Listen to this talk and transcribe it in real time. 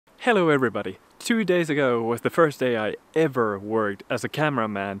Hello everybody! 2 days ago was the first day I ever worked as a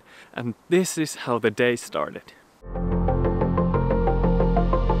cameraman, and this is how the day started.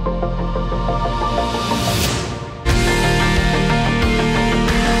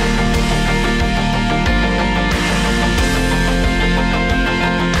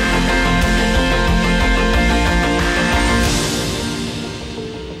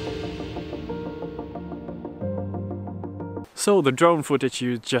 So the drone footage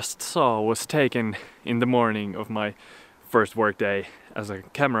you just saw was taken in the morning of my first workday as a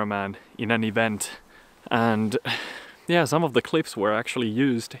cameraman in an event, and yeah, some of the clips were actually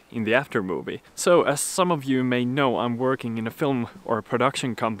used in the after movie. So as some of you may know, I'm working in a film or a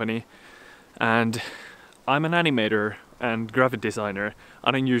production company, and I'm an animator and graphic designer.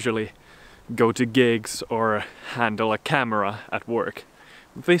 I don't usually go to gigs or handle a camera at work.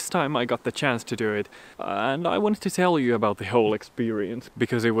 This time I got the chance to do it, and I wanted to tell you about the whole experience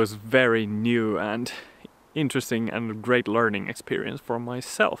because it was very new and interesting and a great learning experience for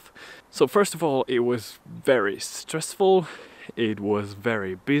myself. So first of all, it was very stressful, it was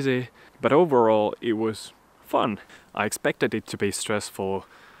very busy, but overall it was fun. I expected it to be stressful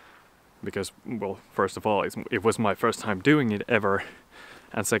because, well, first of all, it was my first time doing it ever,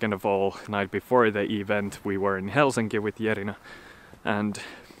 and second of all, the night before the event we were in Helsinki with Jerina. And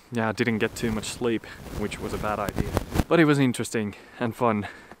yeah, didn't get too much sleep, which was a bad idea. But it was interesting and fun.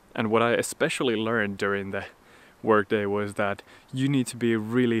 And what I especially learned during the workday was that you need to be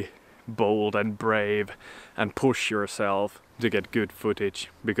really bold and brave and push yourself to get good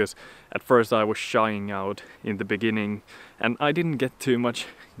footage. Because at first I was shying out in the beginning and I didn't get too much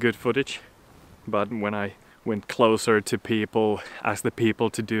good footage. But when I went closer to people, asked the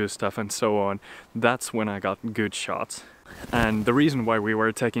people to do stuff and so on, that's when I got good shots. And the reason why we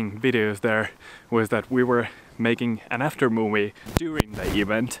were taking videos there was that we were making an after movie during the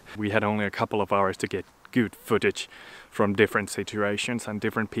event. We had only a couple of hours to get good footage from different situations and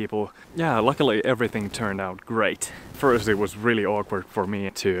different people. Yeah, luckily everything turned out great. First it was really awkward for me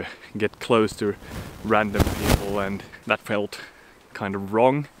to get close to random people, and that felt kind of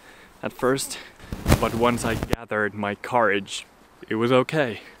wrong at first. But once I gathered my courage, it was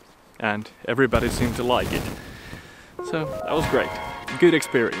okay. And everybody seemed to like it. So that was great. Good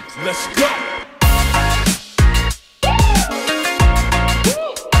experience. Let's go!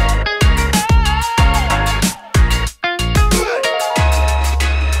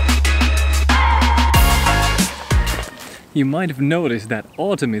 You might have noticed that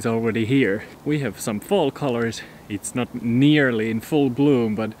autumn is already here. We have some fall colors. It's not nearly in full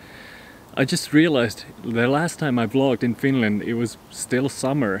bloom, but I just realized the last time I vlogged in Finland it was still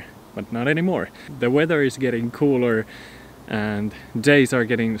summer. But not anymore. The weather is getting cooler and days are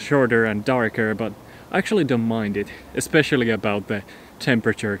getting shorter and darker, but I actually don't mind it, especially about the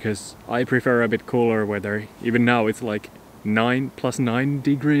temperature, because I prefer a bit cooler weather. Even now it's like +9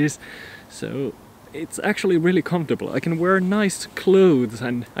 degrees, so it's actually really comfortable. I can wear nice clothes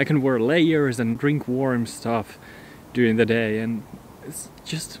and I can wear layers and drink warm stuff during the day, and it's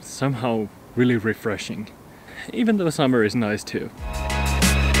just somehow really refreshing. Even though summer is nice too.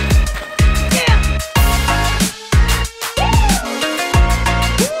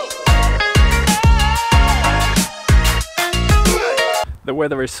 The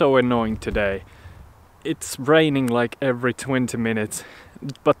weather is so annoying today. It's raining like every 20 minutes,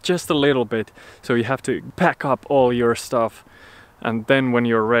 but just a little bit, so you have to pack up all your stuff, and then when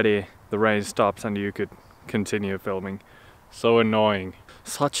you're ready, the rain stops and you could continue filming. So annoying.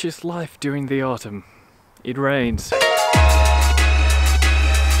 Such is life during the autumn. It rains.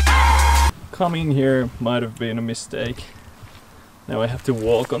 Coming here might have been a mistake. Now I have to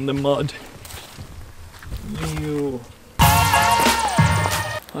walk on the mud. Ew.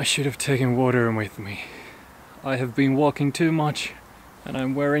 I should have taken water with me. I have been walking too much and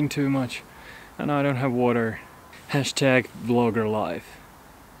I'm wearing too much and I don't have water. Hashtag vlogger life.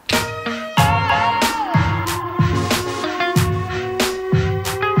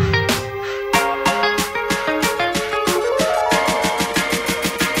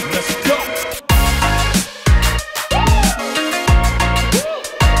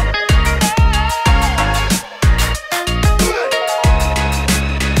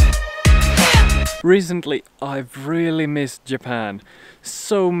 Recently, I've really missed Japan.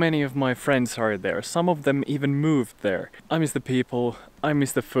 So many of my friends are there. Some of them even moved there. I miss the people, I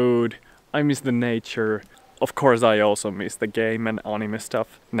miss the food, I miss the nature. Of course, I also miss the game and anime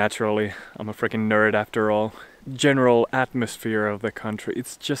stuff. Naturally, I'm a freaking nerd after all. General atmosphere of the country,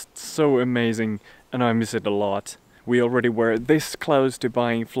 it's just so amazing and I miss it a lot. we already were this close to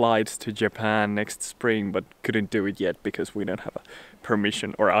buying flights to Japan next spring, but couldn't do it yet because we don't have a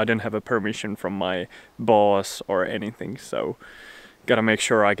permission, or I don't have a permission from my boss or anything, so gotta make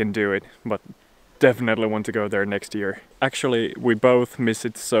sure I can do it, but definitely want to go there next year. Actually, we both miss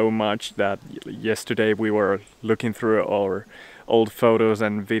it so much that yesterday we were looking through our old photos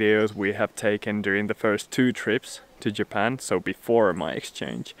and videos we have taken during the first 2 trips to Japan, so before my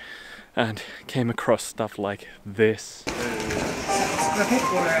exchange, and came across stuff like this.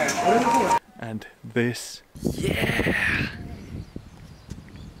 And this. Yeah!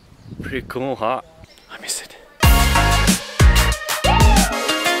 Pretty cool, huh? I miss it.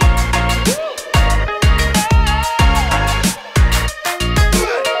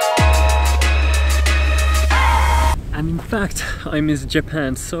 And in fact, I miss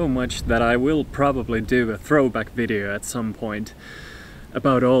Japan so much that I will probably do a throwback video at some point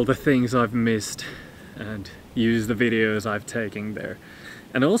about all the things I've missed and use the videos I've taken there.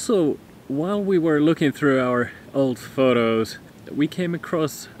 And also, while we were looking through our old photos, we came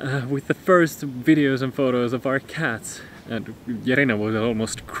across with the first videos and photos of our cats, and Yerina was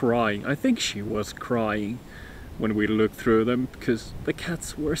almost crying. I think she was crying when we looked through them, because the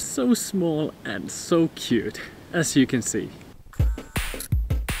cats were so small and so cute, as you can see.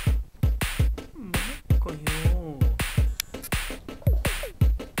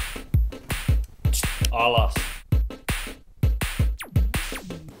 Alas.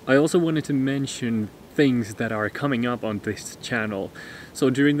 I also wanted to mention things that are coming up on this channel. So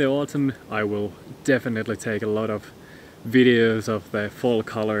during the autumn I will definitely take a lot of videos of the fall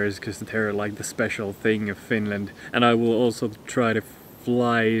colors, because they're like the special thing of Finland, and I will also try to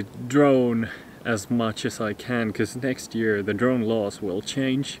fly drone as much as I can, because next year the drone laws will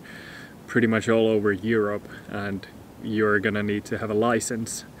change pretty much all over Europe and you're gonna need to have a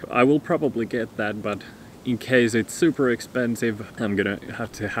license. I will probably get that, but in case it's super expensive, I'm gonna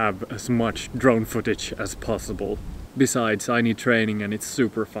have to have as much drone footage as possible. Besides, I need training and it's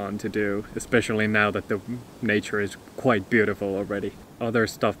super fun to do, especially now that the nature is quite beautiful already. Other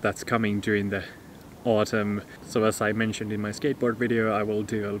stuff that's coming during the autumn, so as I mentioned in my skateboard video, I will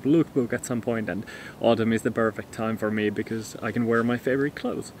do a lookbook at some point, and autumn is the perfect time for me because I can wear my favorite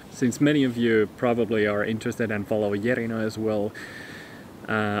clothes. Since many of you probably are interested and follow Yerina as well,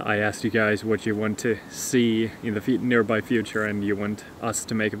 I asked you guys what you want to see in the nearby future, and you want us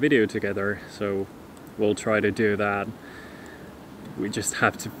to make a video together, so we'll try to do that. We just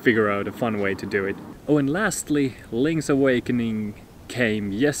have to figure out a fun way to do it. Oh, and lastly, Link's Awakening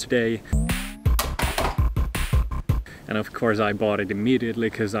came yesterday. And of course I bought it immediately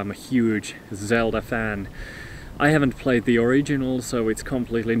because I'm a huge Zelda fan. I haven't played the original, so it's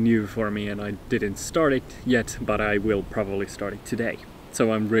completely new for me, and I didn't start it yet, but I will probably start it today.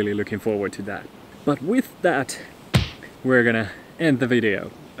 So I'm really looking forward to that. But with that, we're gonna end the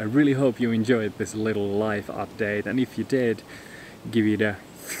video. I really hope you enjoyed this little live update, and if you did, give it a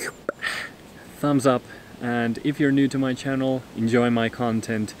thumbs up. And if you're new to my channel, enjoy my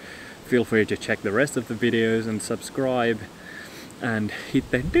content, feel free to check the rest of the videos and subscribe and hit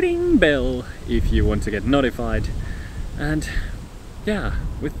the ding bell if you want to get notified. And yeah,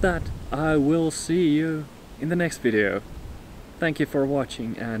 with that, I will see you in the next video. Thank you for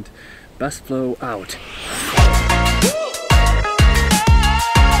watching, and Bassflow out.